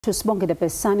To Sibongile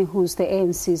Besani, who's the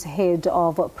ANC's head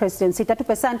of Presidency. Dr.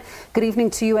 Besani, good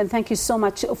evening to you and thank you so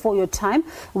much for your time.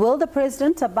 Will the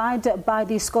President abide by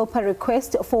the SCOPA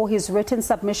request for his written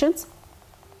submissions?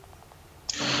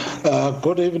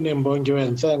 Good evening, Bongi,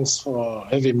 and thanks for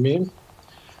having me.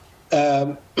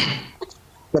 The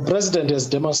President has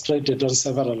demonstrated on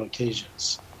several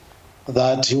occasions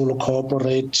that he will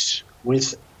cooperate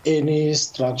with any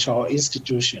structure or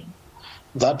institution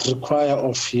that require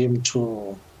of him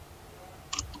to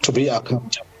be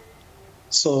accountable.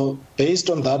 So based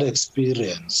on that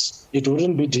experience, it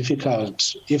wouldn't be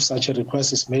difficult if such a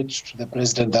request is made to the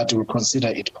President that he will consider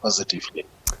it positively.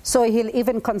 So he'll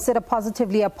even consider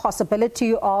positively a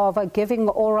possibility of giving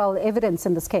oral evidence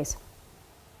in this case?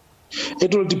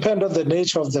 It will depend on the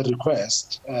nature of the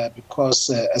request because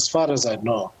as far as I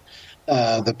know,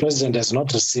 the President has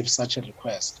not received such a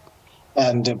request.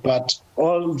 But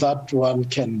all that one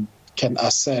can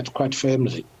assert quite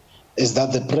firmly is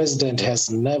that the President has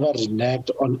never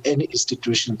reneged on any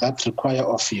institution that require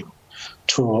of him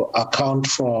to account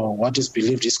for what is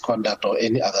believed his conduct or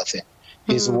any other thing.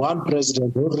 He's one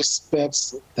President who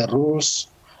respects the rules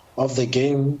of the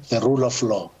game, the rule of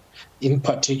law, in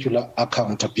particular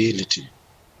accountability.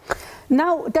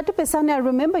 Now, Dr. Besani, I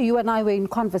remember you and I were in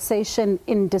conversation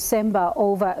in December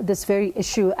over this very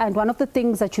issue, and one of the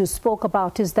things that you spoke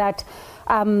about is that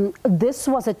this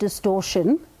was a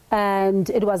distortion, and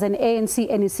it was an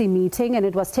ANC-NEC meeting, and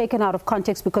it was taken out of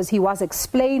context because he was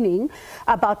explaining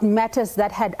about matters that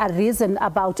had arisen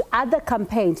about other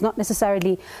campaigns, not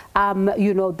necessarily,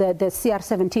 the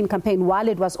CR17 campaign, while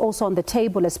it was also on the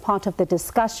table as part of the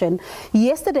discussion.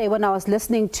 Yesterday, when I was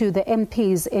listening to the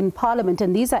MPs in Parliament,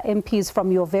 and these are MPs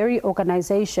from your very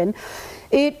organization,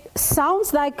 it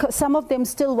sounds like some of them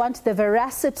still want the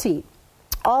veracity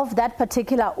of that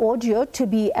particular audio to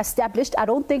be established. I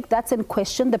don't think that's in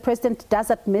question. The President does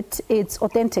admit it's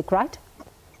authentic, right?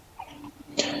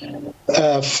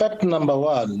 Fact number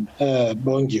one,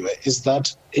 Bongiwe, is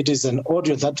that it is an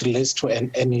audio that relates to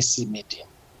an NEC meeting.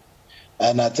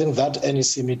 And I think that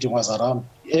NEC meeting was around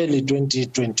early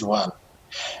 2021.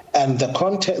 And the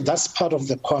context, that's part of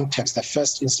the context, the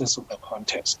first instance of the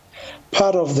context.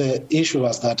 Part of the issue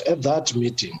was that at that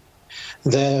meeting,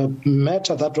 the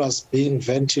matter that was being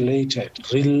ventilated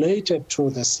related to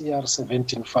the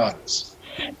CR17 funds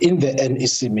in the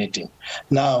NEC meeting.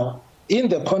 Now, in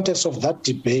the context of that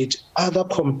debate, other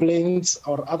complaints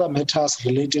or other matters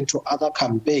relating to other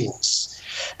campaigns,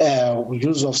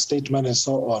 use of statement and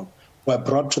so on, were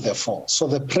brought to the fore. So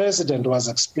the President was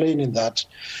explaining that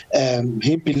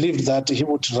he believed that he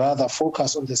would rather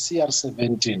focus on the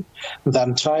CR17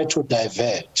 than try to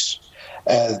divert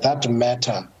that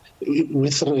matter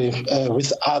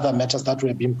with other matters that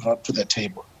were being brought to the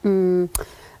table.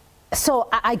 So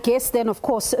I guess then, of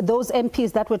course, those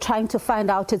MPs that were trying to find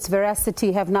out its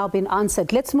veracity have now been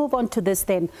answered. Let's move on to this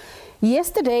then.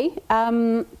 Yesterday,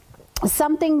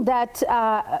 something that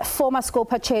former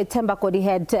SCOPA Chair Themba Godi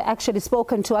had actually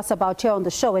spoken to us about here on the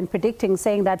show and predicting,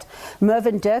 saying that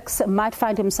Mervyn Dirks might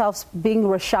find himself being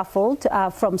reshuffled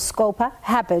from SCOPA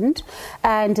happened.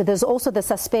 And there's also the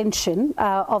suspension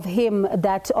of him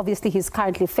that obviously he's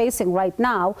currently facing right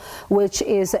now, which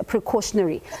is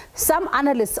precautionary. Some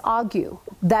analysts argue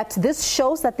that this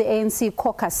shows that the ANC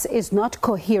caucus is not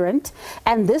coherent,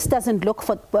 and this doesn't look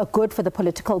good for the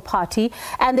political party.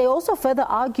 And they also further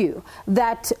argue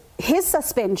that his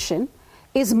suspension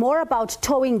is more about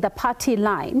towing the party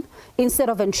line instead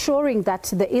of ensuring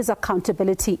that there is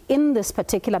accountability in this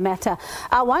particular matter.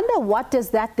 I wonder, what does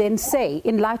that then say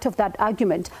in light of that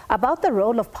argument about the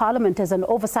role of Parliament as an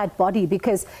oversight body,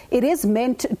 because it is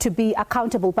meant to be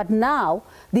accountable, but now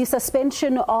the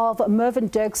suspension of Mervyn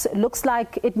Dirks looks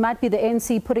like it might be the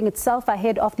ANC putting itself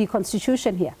ahead of the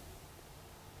Constitution here?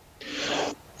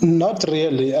 Not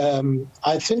really.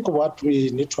 I think what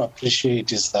we need to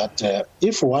appreciate is that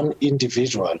if one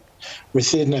individual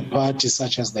within a party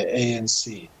such as the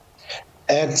ANC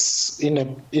acts in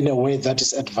a way that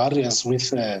is at variance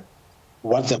with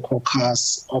what the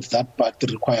caucus of that party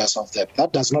requires of them,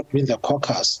 that does not mean the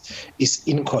caucus is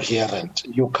incoherent.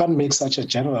 You can't make such a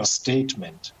general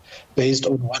statement based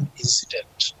on one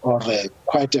incident or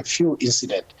quite a few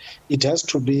incidents. It has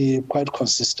to be quite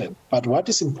consistent. But what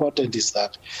is important is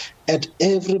that at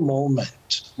every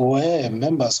moment where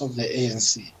members of the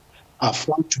ANC are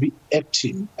found to be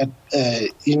acting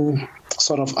in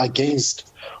sort of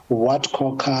against what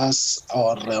caucus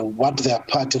or what their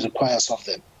party requires of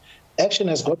them, action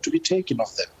has got to be taken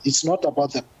of them. It's not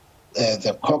about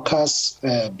the caucus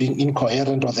being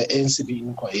incoherent or the ANC being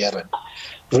incoherent.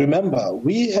 Remember,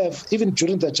 we have, even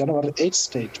during the January 8th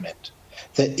statement,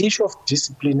 the issue of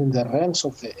discipline in the ranks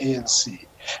of the ANC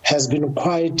has been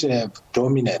quite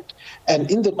dominant. And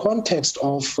in the context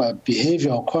of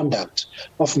behavior or conduct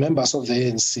of members of the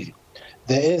ANC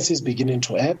is beginning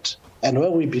to act. And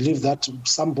where we believe that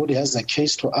somebody has a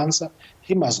case to answer,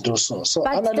 he must do so. So,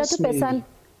 but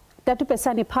Dr.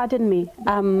 Besani, pardon me,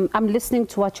 I'm listening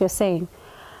to what you're saying.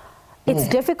 It's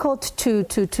difficult to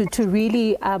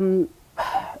really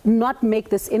not make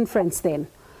this inference then,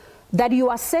 that you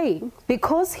are saying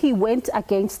because he went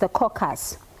against the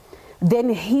caucus, then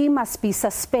he must be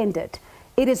suspended.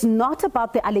 It is not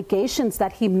about the allegations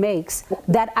that he makes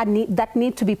that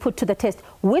need to be put to the test.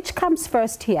 Which comes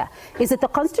first here? Is it the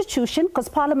Constitution, because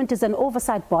Parliament is an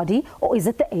oversight body, or is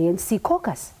it the ANC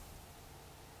caucus?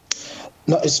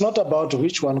 No, it's not about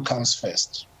which one comes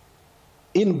first.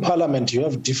 In Parliament, you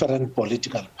have different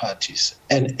political parties,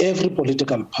 and every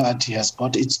political party has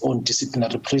got its own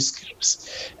disciplinary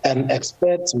prescripts and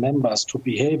expects members to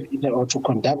behave or to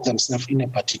conduct themselves in a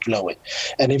particular way.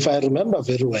 And if I remember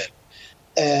very well,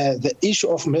 the issue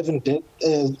of Mervyn Dirks,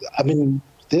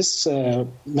 this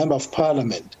member of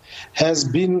Parliament has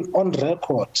been on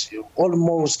record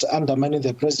almost undermining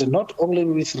the president, not only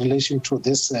with relation to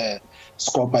this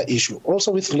SCOPA issue,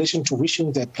 also with relation to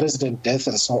wishing the president death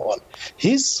and so on.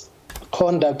 His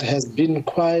conduct has been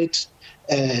quite,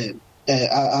 I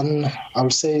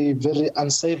would say, very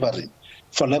unsavory,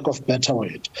 for lack of better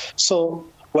word. So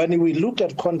when we look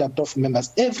at conduct of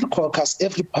members, every caucus,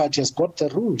 every party has got the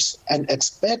rules and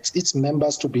expects its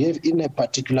members to behave in a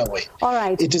particular way. All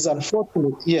right. It is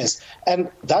unfortunate, yes. And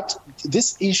that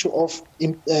this issue of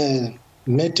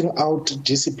meting out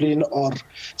discipline or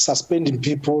suspending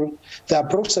people, there are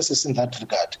processes in that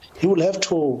regard. He will have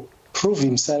to prove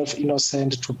himself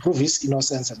innocent, to prove his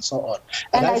innocence and so on.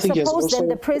 And I think suppose then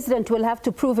the president will have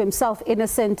to prove himself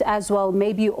innocent as well,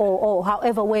 maybe, or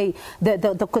however way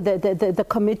the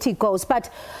committee goes. But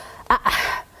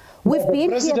the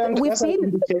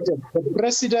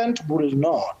president will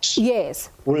not. Yes.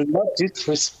 Will not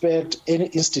disrespect any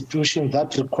institution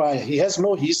that require. He has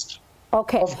no history of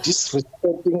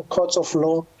disrespecting courts of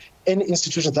law, any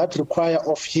institution that require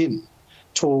of him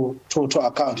to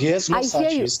account. He has no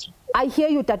such history. I hear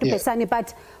you, Dr. Besani,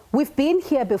 but we've been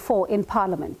here before in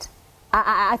Parliament.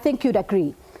 I think you'd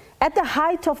agree. At the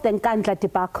height of the Nkandla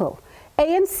debacle,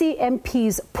 ANC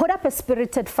MPs put up a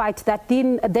spirited fight that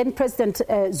then President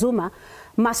Zuma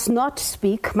must not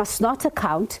speak, must not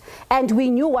account, and we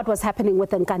knew what was happening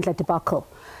with the Nkandla debacle.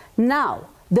 Now,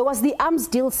 there was the arms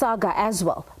deal saga as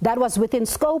well. That was within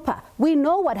SCOPA. We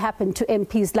know what happened to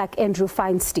MPs like Andrew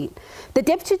Feinstein. The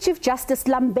Deputy Chief Justice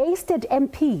lambasted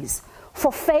MPs for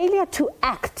failure to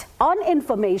act on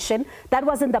information that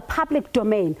was in the public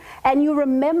domain. And you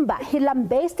remember, he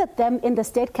lambasted them in the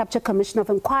State Capture Commission of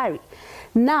Inquiry.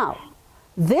 Now,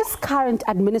 this current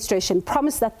administration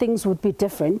promised that things would be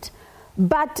different,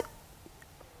 but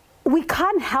we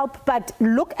can't help but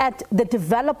look at the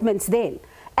developments then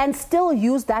and still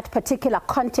use that particular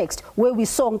context where we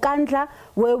saw Nkandla,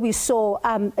 where we saw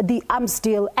the arms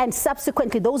deal, and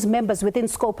subsequently those members within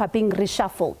SCOPA being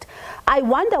reshuffled. I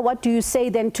wonder, what do you say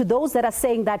then to those that are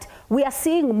saying that we are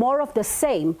seeing more of the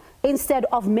same instead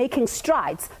of making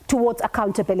strides towards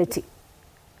accountability?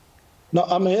 No,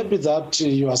 I'm happy that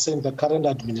you are saying the current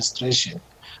administration.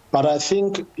 But I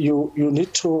think you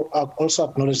need to also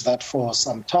acknowledge that for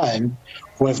some time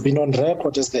we have been on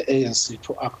record as the ANC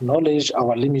to acknowledge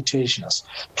our limitations,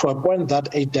 to a point that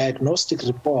a diagnostic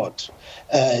report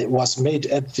was made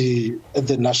at the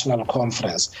national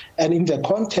conference. And in the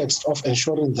context of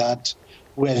ensuring that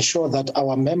we ensure that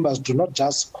our members do not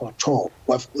just control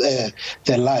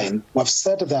the line, we've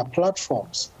set their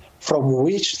platforms from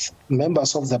which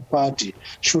members of the party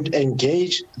should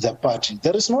engage the party.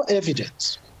 There is no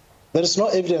evidence. There is no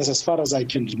evidence, as far as I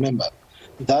can remember,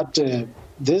 that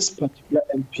this particular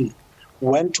MP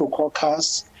went to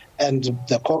caucus and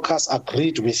the caucus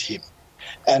agreed with him.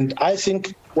 And I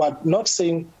think we're not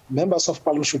saying members of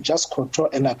parliament should just control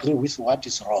and agree with what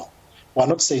is wrong. We're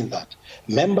not saying that.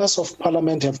 Members of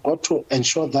parliament have got to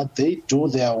ensure that they do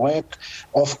their work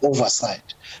of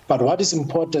oversight. But what is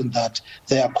important, that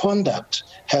their conduct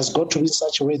has got to be in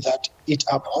such a way that it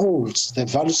upholds the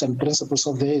values and principles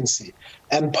of the ANC.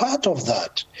 And part of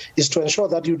that is to ensure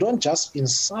that you don't just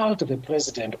insult the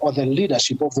president or the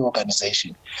leadership of the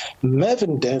organization.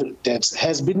 Mervyn Dirks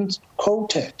has been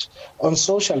quoted on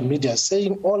social media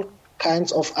saying all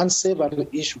kinds of unsavory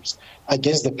issues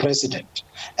against the president.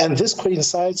 And this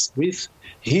coincides with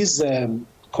his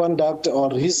conduct or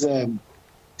his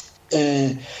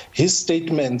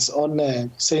statements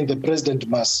on saying the president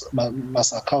must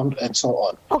account and so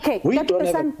on. Okay, we don't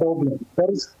have a problem.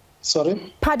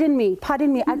 Sorry? Pardon me.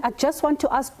 I just want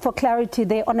to ask for clarity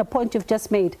there on a point you've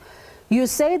just made. You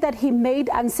say that he made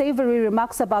unsavory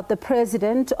remarks about the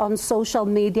president on social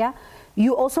media.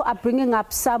 You also are bringing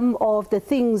up some of the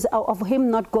things of him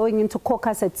not going into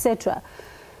caucus, etc.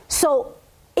 So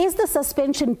is the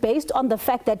suspension based on the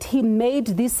fact that he made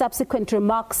these subsequent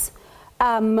remarks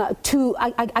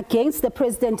against the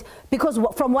president? Because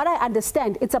from what I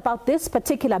understand, it's about this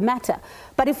particular matter.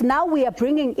 But if now we are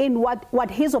bringing in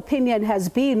what his opinion has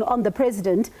been on the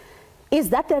president, is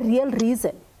that the real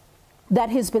reason that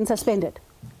he's been suspended?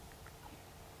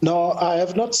 No, I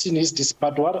have not seen his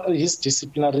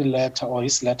disciplinary letter or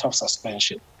his letter of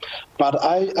suspension. But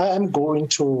I am going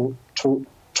to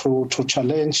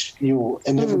challenge you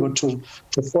and everyone to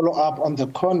follow up on the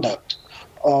conduct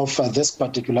of this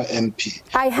particular MP.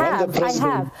 I have.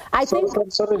 I think.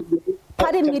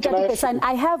 Pardon me, Dr. Besani.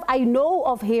 I know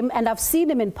of him and I've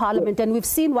seen him in Parliament and we've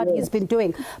seen what he's been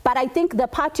doing. But I think the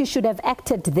party should have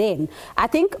acted then. I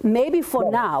think maybe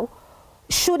for now,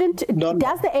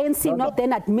 does the ANC not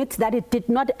then admit that it did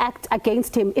not act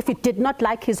against him if it did not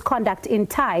like his conduct in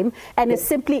time and is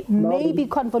simply maybe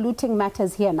convoluting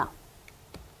matters here now?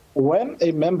 When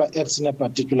a member acts in a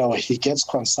particular way, he gets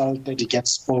consulted, he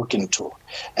gets spoken to.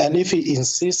 And if he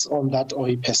insists on that or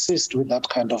he persists with that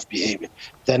kind of behavior,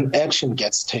 then action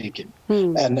gets taken.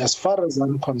 And as far as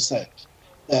I'm concerned,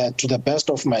 to the best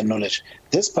of my knowledge,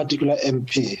 this particular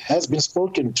MP has been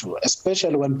spoken to,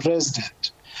 especially when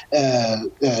President,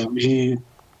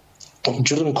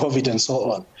 during COVID and so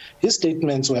on. His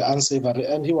statements were unsavory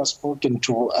and he was spoken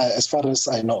to, as far as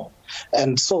I know.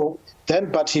 And so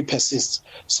but he persists.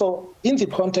 So in the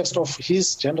context of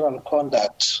his general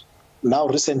conduct, now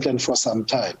recently and for some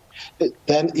time,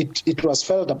 then it was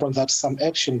felt upon that some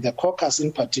action, the caucus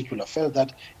in particular, felt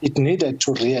that it needed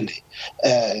to really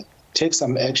take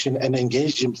some action and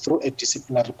engage him through a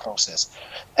disciplinary process.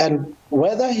 And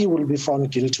whether he will be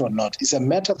found guilty or not is a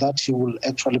matter that he will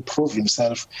actually prove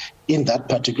himself in that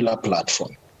particular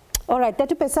platform. All right,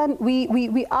 Dr. Besani,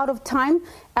 we out of time.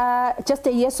 Just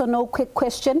a yes or no quick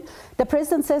question. The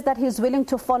president says that he's willing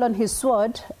to fall on his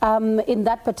sword in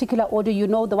that particular order, you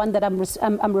know, the one that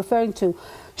I'm referring to.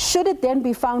 Should it then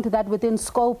be found that within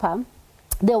SCOPA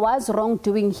there was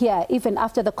wrongdoing here, even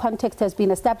after the context has been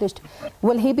established,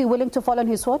 will he be willing to fall on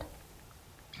his sword?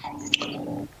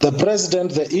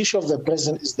 The issue of the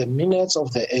president is the minutes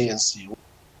of the ANC.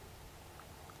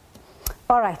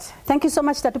 All right. Thank you so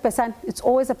much, Dr. Besani. It's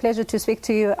always a pleasure to speak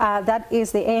to you. That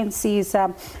is the ANC's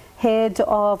head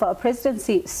of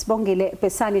Presidency, Sibongile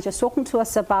Besani, just talking to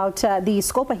us about the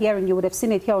SCOPA hearing. You would have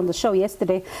seen it here on the show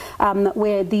yesterday,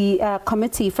 where the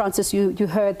committee, Francis, you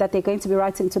heard that they're going to be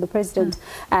writing to the president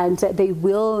and they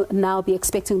will now be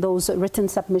expecting those written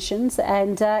submissions.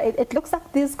 And it looks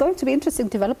like there's going to be interesting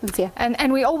developments here.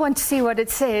 And we all want to see what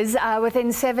it says.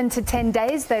 Within 7 to 10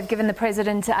 days, they've given the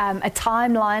president a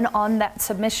timeline on that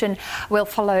submission. We'll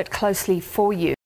follow it closely for you.